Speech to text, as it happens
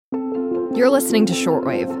You're listening to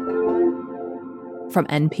Shortwave from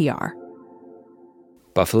NPR.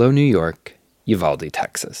 Buffalo, New York, Uvalde,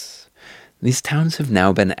 Texas. These towns have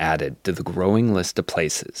now been added to the growing list of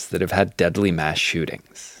places that have had deadly mass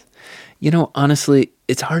shootings. You know, honestly,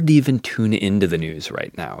 it's hard to even tune into the news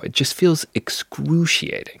right now. It just feels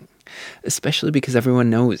excruciating, especially because everyone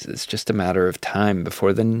knows it's just a matter of time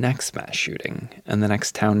before the next mass shooting and the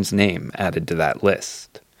next town's name added to that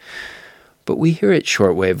list. But we here at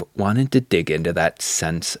Shortwave wanted to dig into that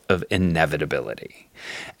sense of inevitability.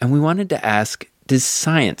 And we wanted to ask, does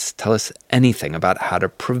science tell us anything about how to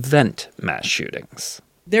prevent mass shootings?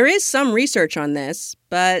 There is some research on this,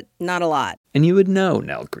 but not a lot. And you would know,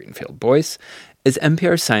 Nell Greenfield-Boyce. As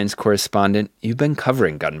NPR science correspondent, you've been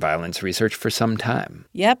covering gun violence research for some time.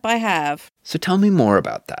 Yep, I have. So tell me more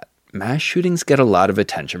about that. Mass shootings get a lot of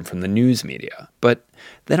attention from the news media, but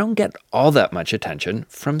they don't get all that much attention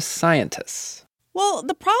from scientists. Well,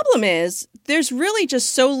 the problem is there's really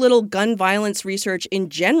just so little gun violence research in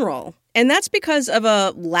general, and that's because of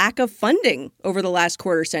a lack of funding over the last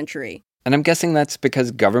quarter century. And I'm guessing that's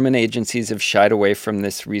because government agencies have shied away from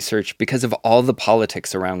this research because of all the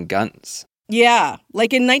politics around guns. Yeah,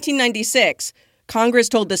 like in 1996, Congress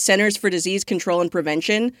told the Centers for Disease Control and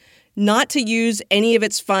Prevention not to use any of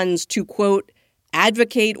its funds to, quote,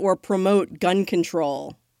 advocate or promote gun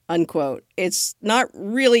control, unquote. It's not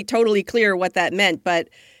really totally clear what that meant, but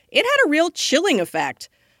it had a real chilling effect.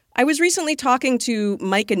 I was recently talking to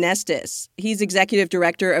Mike Anestis. He's executive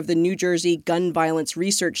director of the New Jersey Gun Violence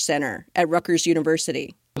Research Center at Rutgers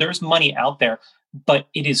University. There's money out there, but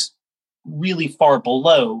it is really far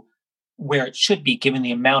below where it should be given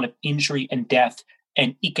the amount of injury and death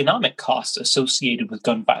and economic costs associated with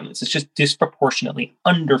gun violence. It's just disproportionately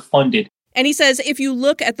underfunded. And he says if you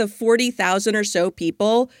look at the 40,000 or so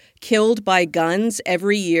people killed by guns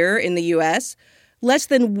every year in the U.S., less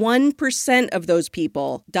than 1% of those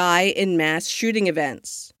people die in mass shooting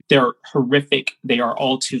events. They're horrific. They are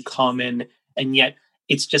all too common. And yet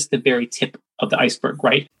it's just the very tip of the iceberg,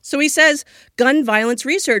 right? So he says gun violence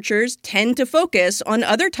researchers tend to focus on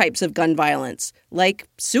other types of gun violence, like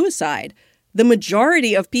suicide. The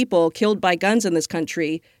majority of people killed by guns in this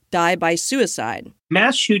country die by suicide.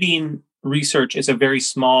 Mass shooting research is a very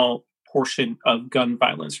small portion of gun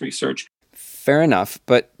violence research. Fair enough,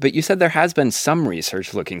 but you said there has been some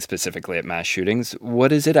research looking specifically at mass shootings. What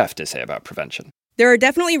does it have to say about prevention? There are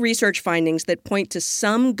definitely research findings that point to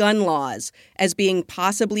some gun laws as being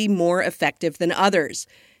possibly more effective than others.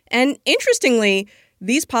 And interestingly,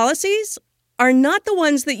 these policies are not the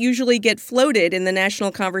ones that usually get floated in the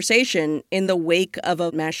national conversation in the wake of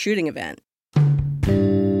a mass shooting event.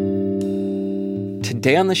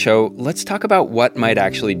 Today on the show, let's talk about what might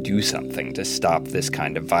actually do something to stop this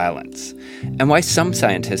kind of violence, and why some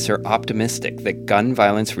scientists are optimistic that gun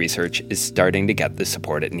violence research is starting to get the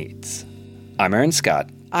support it needs. I'm Aaron Scott.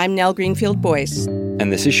 I'm Nell Greenfield-Boyce.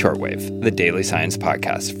 And this is Shortwave, the daily science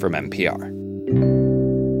podcast from NPR.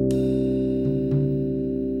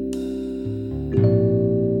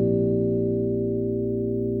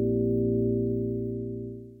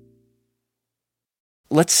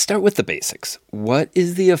 Let's start with the basics. What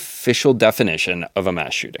is the official definition of a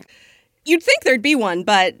mass shooting? You'd think there'd be one,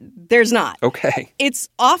 but there's not. Okay. It's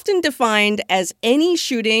often defined as any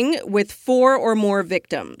shooting with 4 or more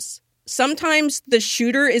victims. Sometimes the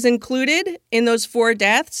shooter is included in those 4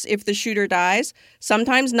 deaths if the shooter dies.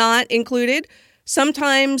 Sometimes not included.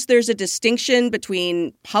 Sometimes there's a distinction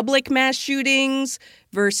between public mass shootings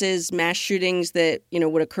versus mass shootings that,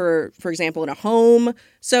 would occur, for example, in a home.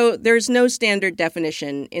 So there's no standard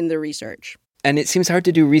definition in the research. And it seems hard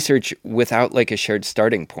to do research without a shared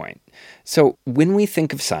starting point. So when we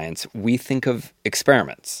think of science, we think of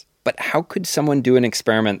experiments. But how could someone do an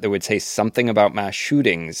experiment that would say something about mass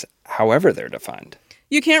shootings, however they're defined?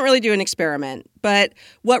 You can't really do an experiment. But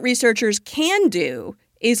what researchers can do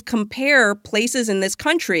is compare places in this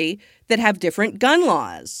country that have different gun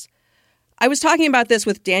laws. I was talking about this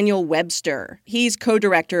with Daniel Webster. He's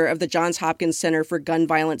co-director of the Johns Hopkins Center for Gun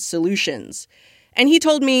Violence Solutions. And he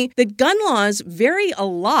told me that gun laws vary a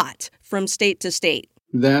lot from state to state.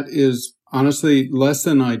 That is honestly less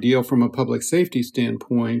than ideal from a public safety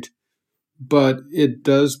standpoint, but it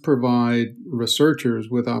does provide researchers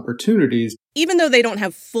with opportunities. Even though they don't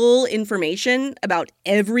have full information about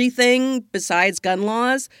everything besides gun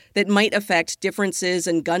laws that might affect differences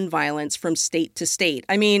in gun violence from state to state.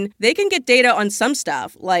 I mean, they can get data on some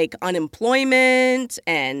stuff like unemployment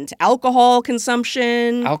and alcohol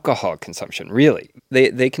consumption. Alcohol consumption, really?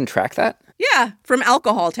 They can track that? Yeah, from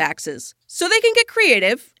alcohol taxes. So they can get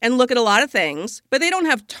creative and look at a lot of things, but they don't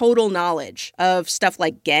have total knowledge of stuff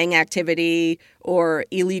like gang activity or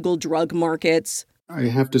illegal drug markets. I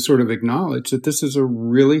have to sort of acknowledge that this is a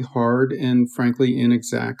really hard and frankly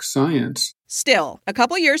inexact science. Still, a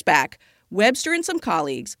couple years back, Webster and some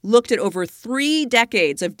colleagues looked at over 3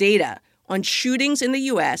 decades of data on shootings in the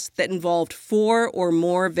U.S. that involved 4 or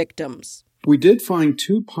more victims. We did find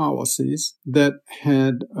 2 policies that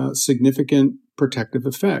had significant protective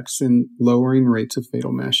effects in lowering rates of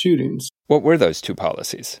fatal mass shootings. What were those 2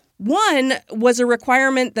 policies? One was a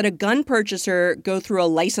requirement that a gun purchaser go through a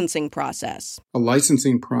licensing process. A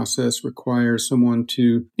licensing process requires someone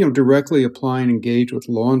to, directly apply and engage with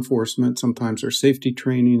law enforcement. Sometimes there's safety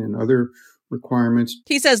training and other requirements.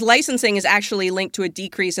 He says licensing is actually linked to a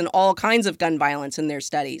decrease in all kinds of gun violence in their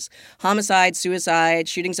studies. Homicide, suicide,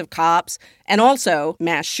 shootings of cops, and also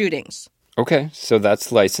mass shootings. Okay, so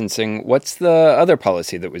that's licensing. What's the other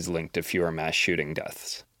policy that was linked to fewer mass shooting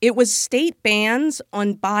deaths? It was state bans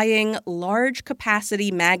on buying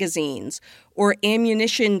large-capacity magazines or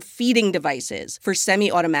ammunition feeding devices for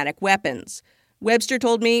semi-automatic weapons. Webster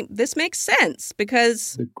told me this makes sense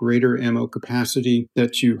because the greater ammo capacity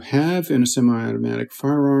that you have in a semi-automatic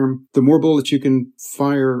firearm, the more bullets you can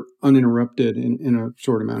fire uninterrupted in a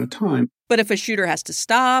short amount of time. But if a shooter has to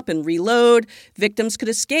stop and reload, victims could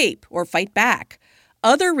escape or fight back.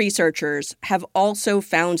 Other researchers have also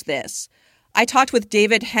found this. I talked with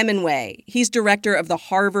David Hemenway. He's director of the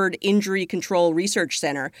Harvard Injury Control Research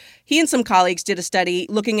Center. He and some colleagues did a study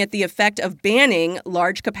looking at the effect of banning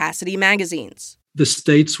large-capacity magazines. The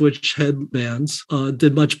states which had bans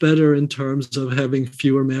did much better in terms of having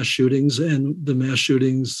fewer mass shootings, and the mass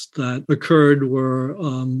shootings that occurred were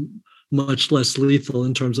much less lethal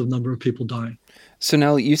in terms of number of people dying. So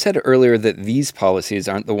Nell, you said earlier that these policies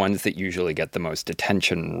aren't the ones that usually get the most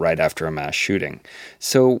attention right after a mass shooting.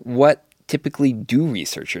 So what typically do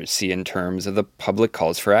researchers see in terms of the public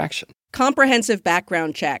calls for action? Comprehensive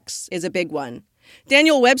background checks is a big one.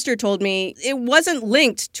 Daniel Webster told me it wasn't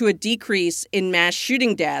linked to a decrease in mass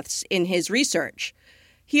shooting deaths in his research.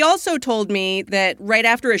 He also told me that right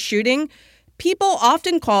after a shooting, people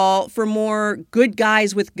often call for more good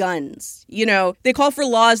guys with guns. They call for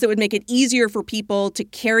laws that would make it easier for people to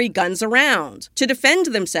carry guns around, to defend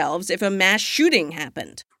themselves if a mass shooting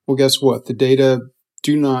happened. Well, guess what? The data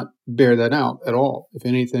do not bear that out at all. If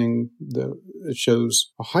anything, it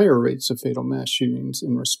shows higher rates of fatal mass shootings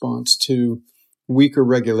in response to weaker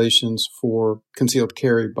regulations for concealed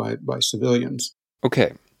carry by civilians.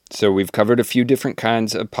 Okay, so we've covered a few different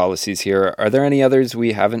kinds of policies here. Are there any others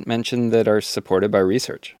we haven't mentioned that are supported by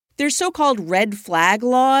research? There's so-called red flag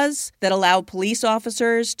laws that allow police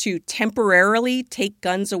officers to temporarily take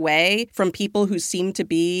guns away from people who seem to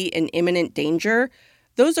be in imminent danger.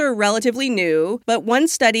 Those are relatively new, but one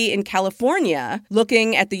study in California,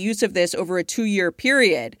 looking at the use of this over a 2-year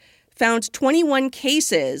period, found 21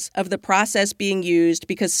 cases of the process being used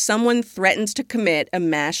because someone threatened to commit a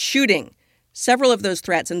mass shooting. Several of those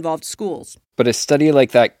threats involved schools. But a study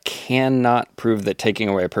like that cannot prove that taking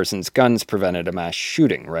away a person's guns prevented a mass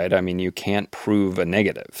shooting, right? I mean, you can't prove a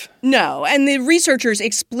negative. No, and the researchers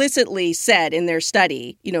explicitly said in their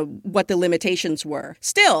study, what the limitations were.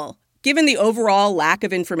 Still, given the overall lack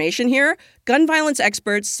of information here, gun violence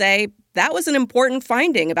experts say that was an important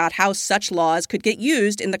finding about how such laws could get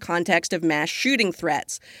used in the context of mass shooting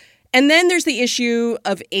threats. And then there's the issue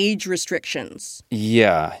of age restrictions.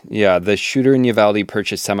 Yeah. The shooter in Uvalde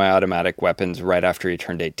purchased semi-automatic weapons right after he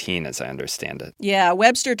turned 18, as I understand it. Yeah,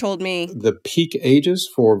 Webster told me the peak ages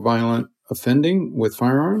for violent offending with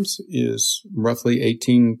firearms is roughly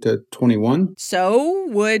 18 to 21. So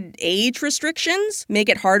would age restrictions make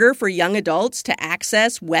it harder for young adults to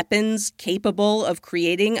access weapons capable of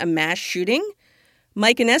creating a mass shooting?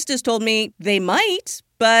 Mike Anestis told me they might,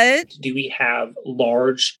 but do we have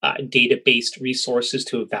large data-based resources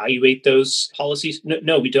to evaluate those policies?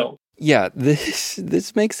 No, we don't. Yeah,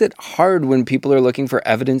 this makes it hard when people are looking for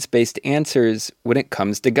evidence-based answers when it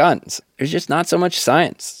comes to guns. There's just not so much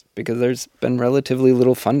science because there's been relatively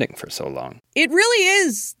little funding for so long. It really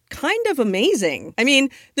is kind of amazing. I mean,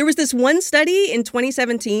 there was this one study in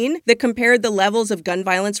 2017 that compared the levels of gun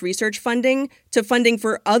violence research funding to funding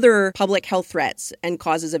for other public health threats and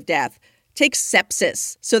causes of death. Take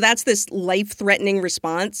sepsis. So that's this life-threatening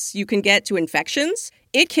response you can get to infections.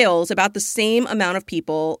 It kills about the same amount of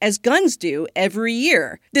people as guns do every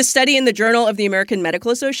year. This study in the Journal of the American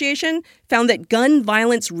Medical Association found that gun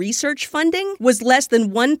violence research funding was less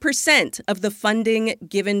than 1% of the funding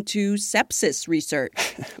given to sepsis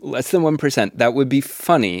research. Less than 1%. That would be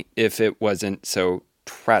funny if it wasn't so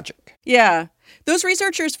tragic. Yeah. Those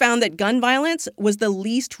researchers found that gun violence was the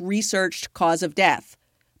least researched cause of death.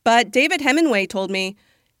 But David Hemenway told me,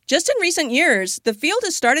 just in recent years, the field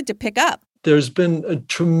has started to pick up. There's been a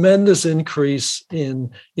tremendous increase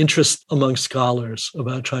in interest among scholars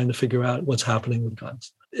about trying to figure out what's happening with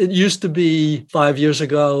guns. It used to be 5 years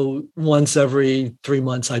ago, once every 3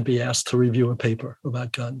 months, I'd be asked to review a paper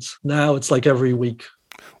about guns. Now it's like every week.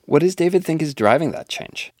 What does David think is driving that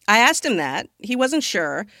change? I asked him that. He wasn't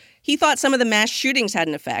sure. He thought some of the mass shootings had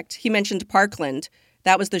an effect. He mentioned Parkland.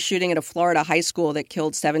 That was the shooting at a Florida high school that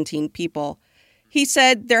killed 17 people. He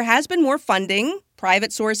said there has been more funding.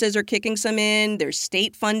 Private sources are kicking some in. There's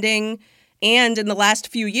state funding. And in the last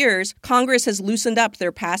few years, Congress has loosened up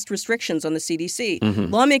their past restrictions on the CDC.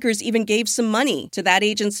 Lawmakers even gave some money to that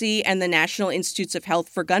agency and the National Institutes of Health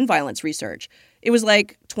for Gun Violence Research. It was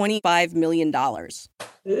like $25 million.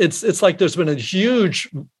 It's like there's been a huge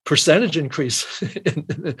percentage increase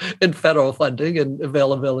in federal funding and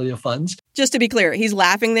availability of funds. Just to be clear, he's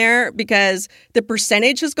laughing there because the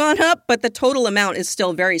percentage has gone up, but the total amount is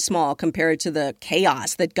still very small compared to the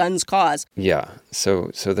chaos that guns cause. Yeah, so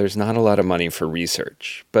there's not a lot of money for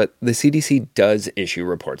research, but the CDC does issue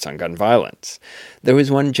reports on gun violence. There was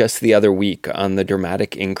one just the other week on the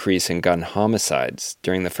dramatic increase in gun homicides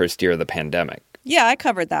during the first year of the pandemic. Yeah, I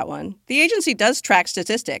covered that one. The agency does track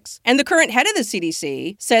statistics. And the current head of the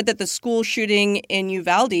CDC said that the school shooting in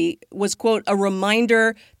Uvalde was, quote, a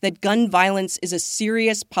reminder that gun violence is a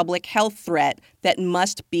serious public health threat that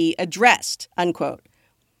must be addressed, unquote.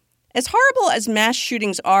 As horrible as mass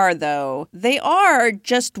shootings are, though, they are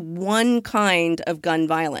just one kind of gun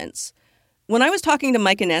violence. When I was talking to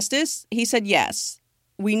Mike Anestis, he said, yes,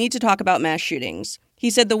 we need to talk about mass shootings. He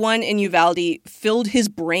said the one in Uvalde filled his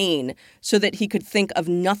brain so that he could think of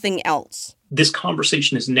nothing else. This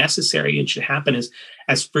conversation is necessary and should happen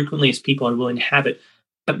as frequently as people are willing to have it.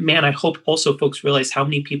 But man, I hope also folks realize how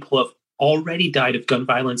many people have already died of gun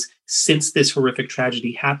violence since this horrific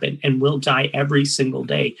tragedy happened and will die every single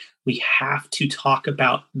day. We have to talk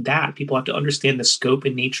about that. People have to understand the scope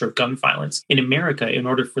and nature of gun violence in America in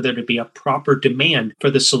order for there to be a proper demand for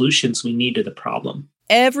the solutions we need to the problem.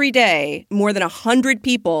 Every day, more than 100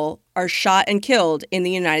 people are shot and killed in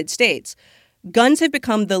the United States. Guns have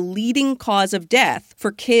become the leading cause of death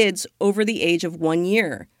for kids over the age of 1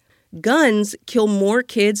 year. Guns kill more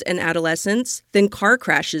kids and adolescents than car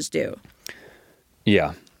crashes do.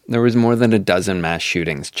 Yeah, there was more than a dozen mass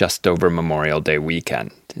shootings just over Memorial Day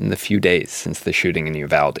weekend in the few days since the shooting in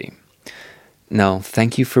Uvalde. Nell,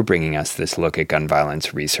 thank you for bringing us this look at gun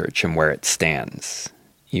violence research and where it stands,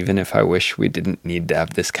 even if I wish we didn't need to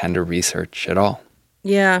have this kind of research at all.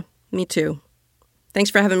 Yeah, me too. Thanks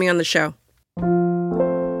for having me on the show.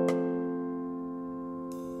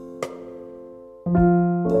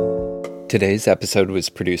 Today's episode was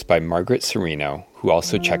produced by Margaret Serino, who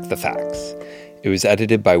also checked the facts. It was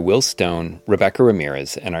edited by Will Stone, Rebecca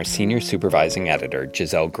Ramirez, and our senior supervising editor,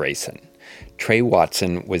 Giselle Grayson. Trey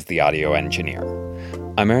Watson was the audio engineer.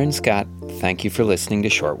 I'm Aaron Scott. Thank you for listening to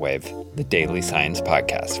Shortwave, the daily science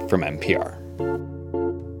podcast from NPR.